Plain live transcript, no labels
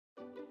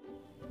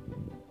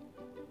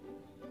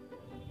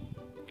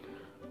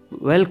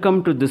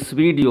Welcome to this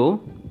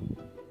video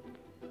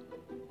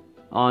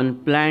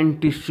on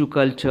plant tissue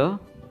culture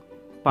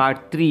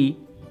part 3.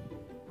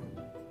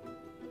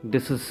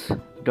 This is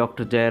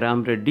Dr.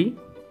 Jayarama Reddy,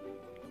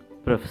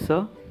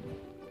 Professor,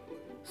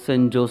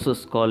 St.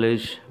 Joseph's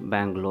College,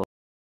 Bangalore.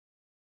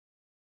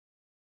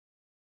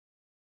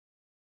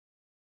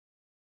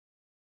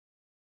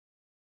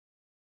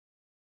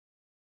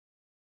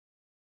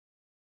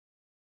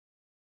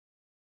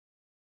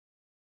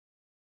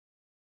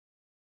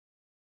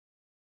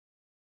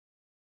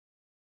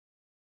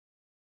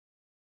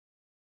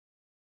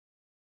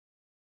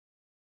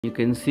 You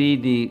can see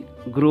the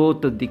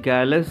growth of the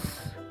callus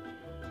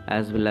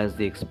as well as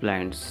the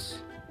explants.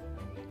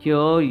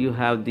 Here you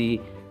have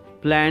the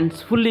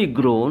plants fully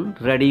grown,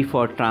 ready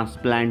for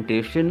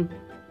transplantation.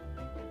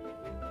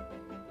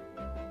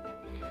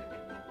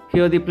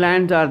 Here the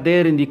plants are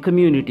there in the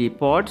community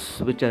pots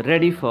which are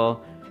ready for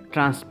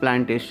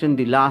transplantation,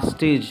 the last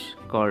stage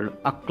called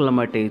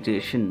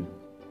acclimatization.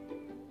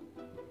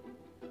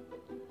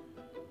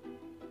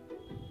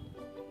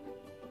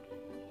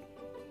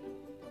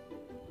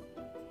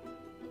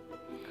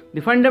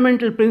 The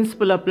fundamental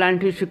principle of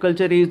plant tissue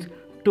culture is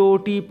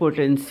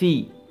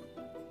totipotency.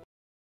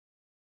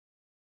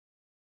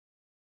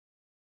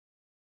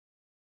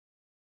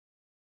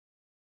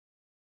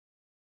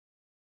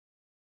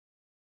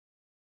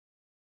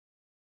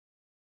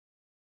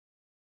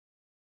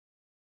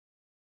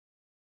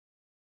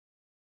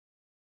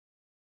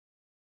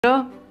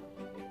 Here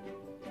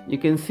you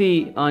can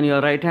see on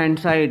your right hand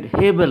side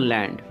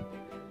Haberland.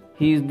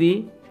 He is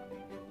the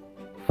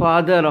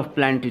father of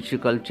plant tissue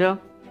culture,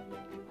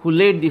 who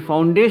laid the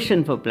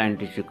foundation for plant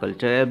tissue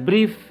culture. A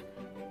brief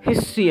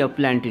history of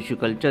plant tissue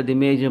culture, the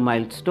major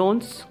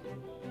milestones.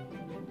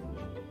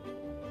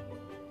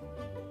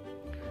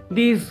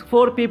 These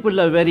 4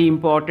 people are very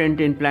important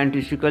in plant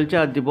tissue culture.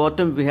 At the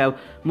bottom we have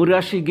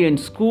Murashige and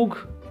Skoog.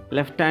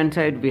 Left hand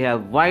side we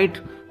have White,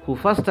 who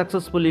first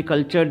successfully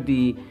cultured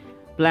the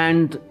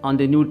plant on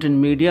the Newton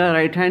media.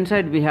 Right hand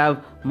side we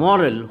have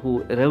Morrell,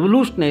 who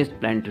revolutionized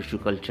plant tissue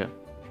culture.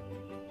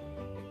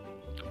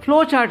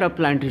 Flowchart of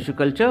plant tissue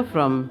culture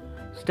from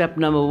step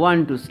number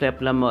 1 to step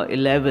number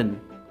 11.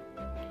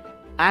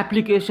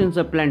 Applications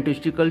of plant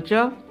tissue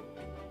culture.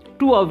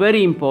 2 are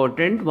very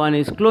important. One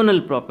is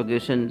clonal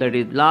propagation, that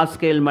is large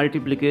scale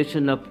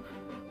multiplication of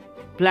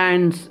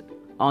plants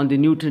on the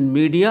Newton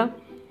media.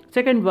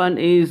 Second one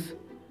is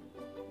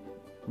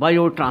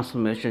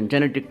biotransformation,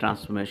 genetic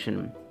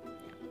transformation.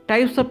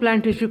 Types of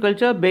plant tissue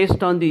culture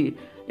based on the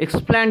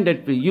explant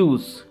that we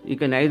use. You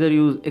can either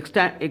use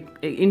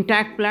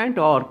intact plant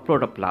or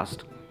protoplast.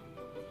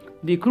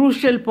 The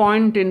crucial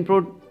point in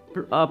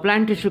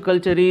plant tissue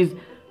culture is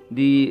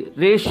the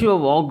ratio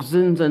of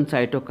auxins and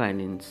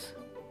cytokinins.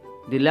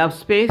 The lab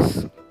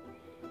space,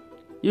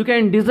 you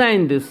can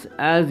design this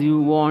as you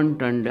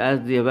want and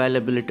as the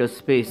availability of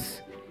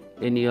space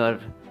in your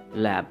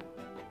lab.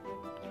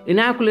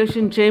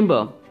 Inoculation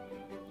chamber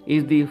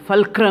is the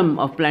fulcrum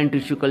of plant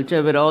tissue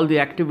culture, where all the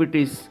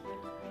activities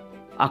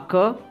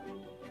occur.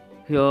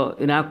 Here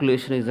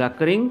inoculation is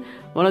occurring.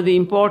 One of the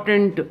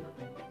important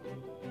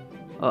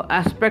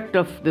aspect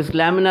of this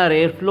laminar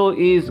airflow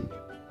is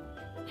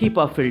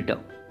HEPA filter.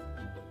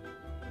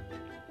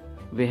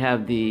 We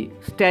have the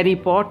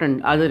Steripot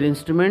and other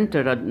instruments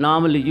that are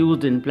normally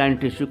used in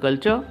plant tissue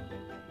culture.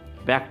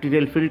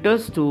 Bacterial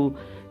filters to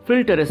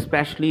filter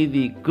especially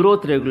the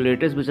growth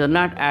regulators which are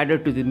not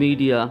added to the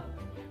media,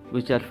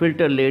 which are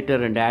filtered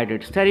later and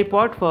added.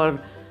 Steripot for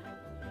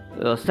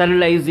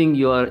sterilizing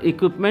your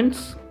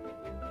equipments.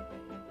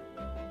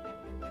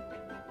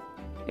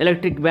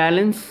 Electric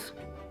balance,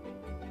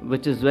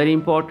 which is very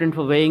important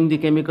for weighing the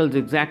chemicals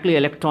exactly,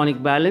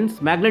 electronic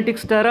balance. Magnetic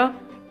stirrer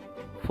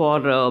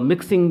for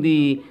mixing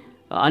the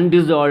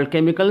undissolved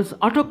chemicals.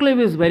 Autoclave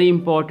is very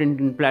important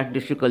in plant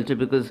tissue culture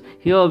because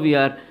here we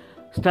are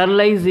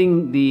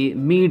sterilizing the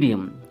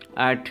medium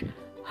at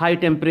high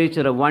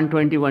temperature of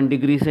 121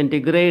 degrees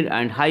centigrade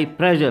and high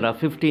pressure of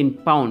 15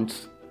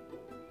 pounds.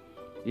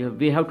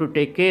 We have to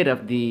take care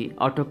of the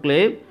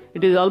autoclave.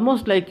 It is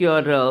almost like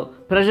your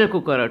pressure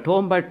cooker at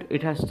home, but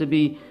it has to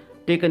be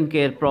taken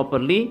care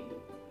properly.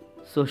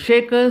 So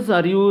shakers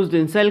are used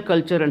in cell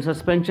culture and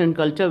suspension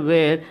culture,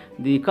 where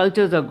the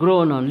cultures are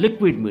grown on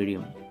liquid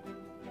medium.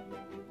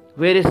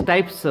 Various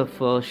types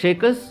of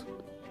shakers.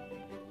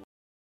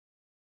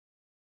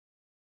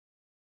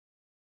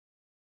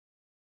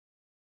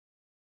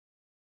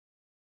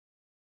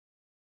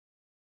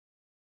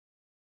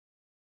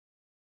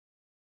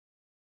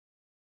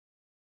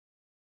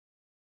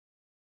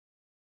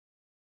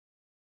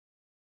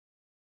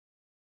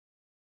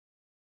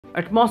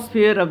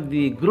 Atmosphere of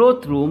the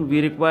growth room, we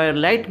require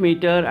light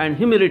meter and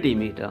humidity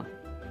meter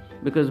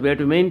because we have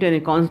to maintain a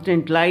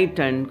constant light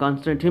and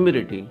constant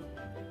humidity.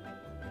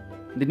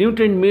 The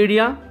Newton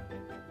media,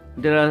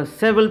 there are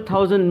several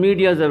thousand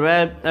medias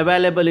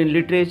available in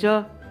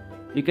literature.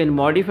 You can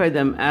modify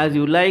them as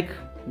you like.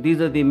 These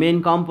are the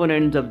main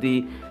components of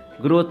the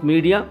growth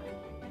media.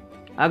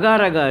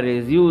 Agar agar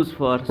is used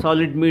for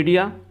solid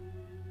media.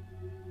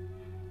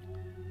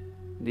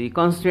 the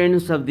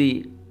constituents of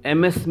the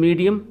MS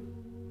medium.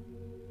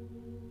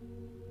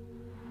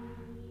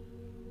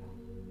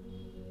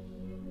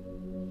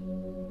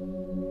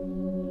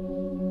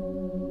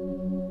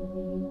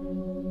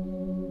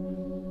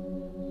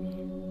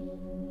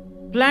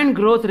 Plant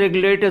growth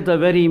regulators are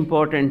very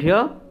important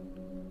here.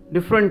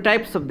 Different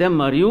types of them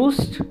are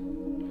used.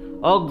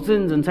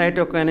 Auxins and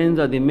cytokinins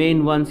are the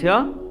main ones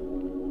here,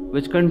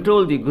 which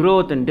control the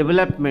growth and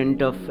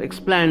development of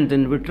explants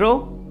in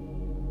vitro.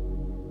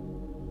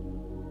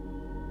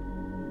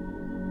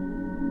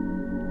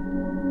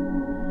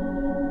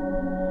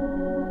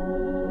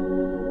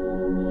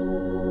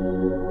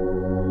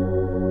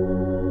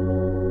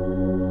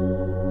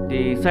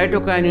 The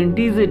cytokinin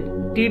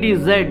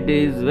TDZ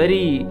is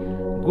very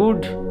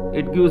good.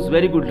 It gives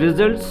very good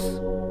results,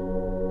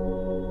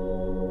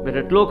 but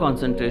at low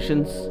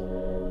concentrations.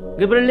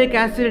 Gibberellic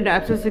acid and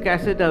abscisic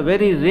acid are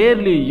very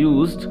rarely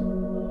used,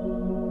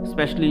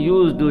 especially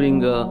used during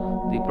the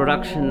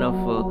production of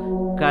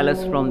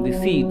callus from the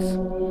seeds.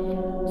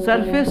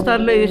 Surface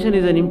sterilization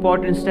is an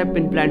important step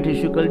in plant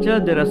tissue culture.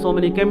 There are so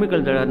many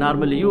chemicals that are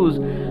normally used.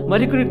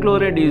 Mercury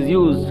chloride is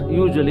used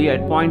usually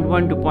at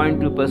 0.1 to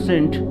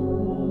 0.2%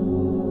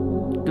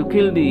 to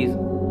kill these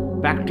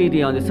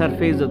bacteria on the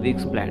surface of the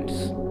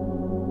explants.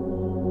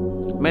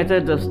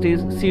 Methods of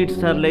seed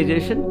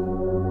sterilization.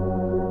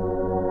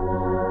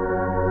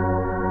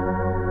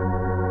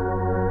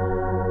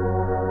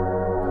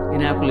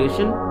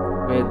 Inoculation,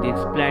 where the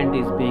explant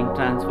is being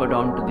transferred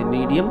onto the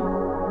medium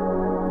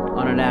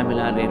on a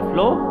laminar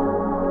airflow.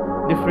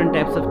 Different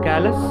types of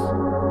callus.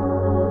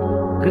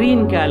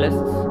 Green callus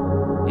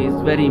is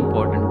very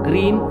important.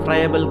 Green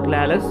friable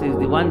callus is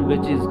the one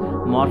which is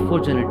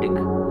morphogenetic.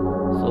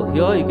 So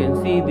here you can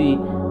see the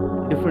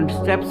different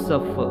steps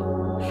of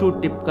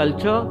shoot tip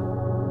culture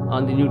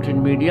on the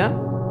nutrient media.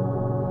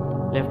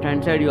 Left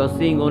hand side you are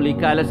seeing only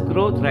callus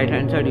growth, right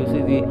hand side you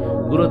see the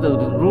growth of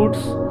the roots.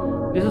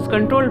 This is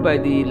controlled by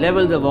the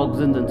levels of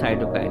auxins and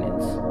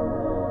cytokinins.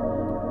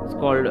 It's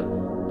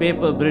called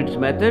paper bridge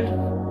method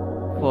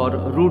for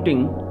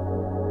rooting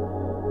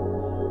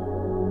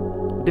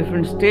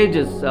different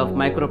stages of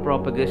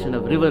micropropagation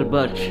of river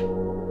birch.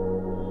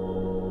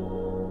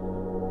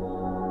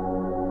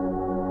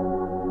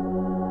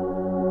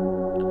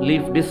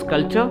 Leaf disc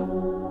culture,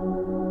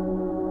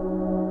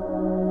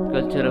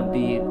 culture of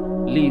the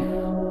leaf,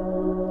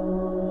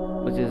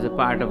 which is a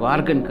part of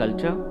organ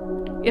culture.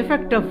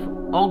 Effect of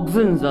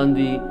auxins on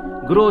the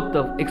growth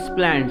of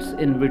explants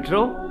in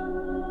vitro.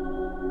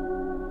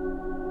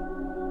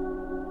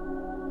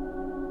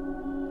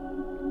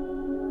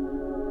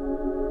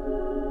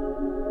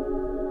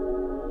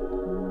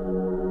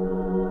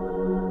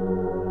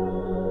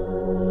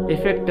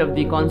 Effect of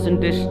the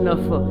concentration of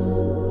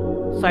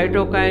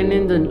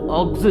cytokinins and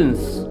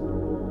auxins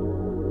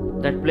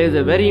that plays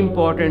a very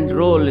important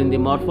role in the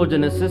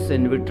morphogenesis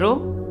in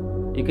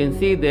vitro. You can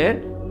see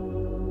there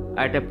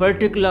at a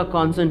particular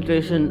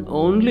concentration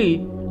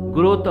only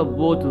growth of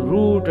both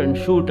root and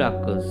shoot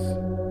occurs.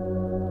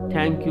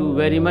 Thank you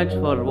very much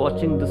for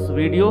watching this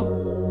video.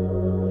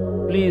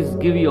 Please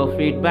give your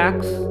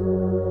feedbacks.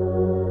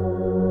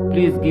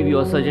 Please give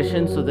your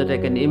suggestions so that I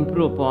can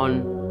improve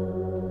upon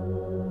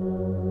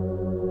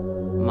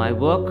my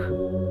work.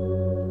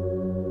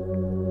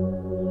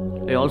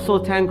 I also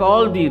thank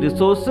all the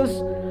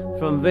resources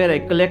from where I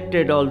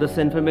collected all this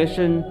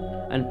information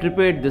and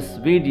prepared this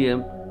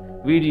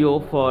video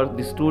for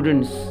the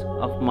students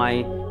of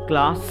my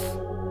class.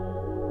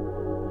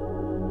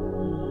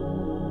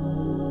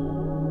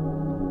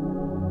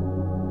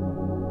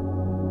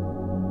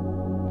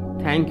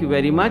 Thank you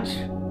very much.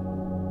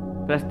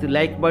 Press the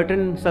like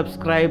button,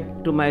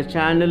 subscribe to my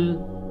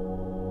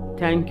channel.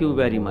 Thank you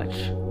very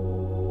much.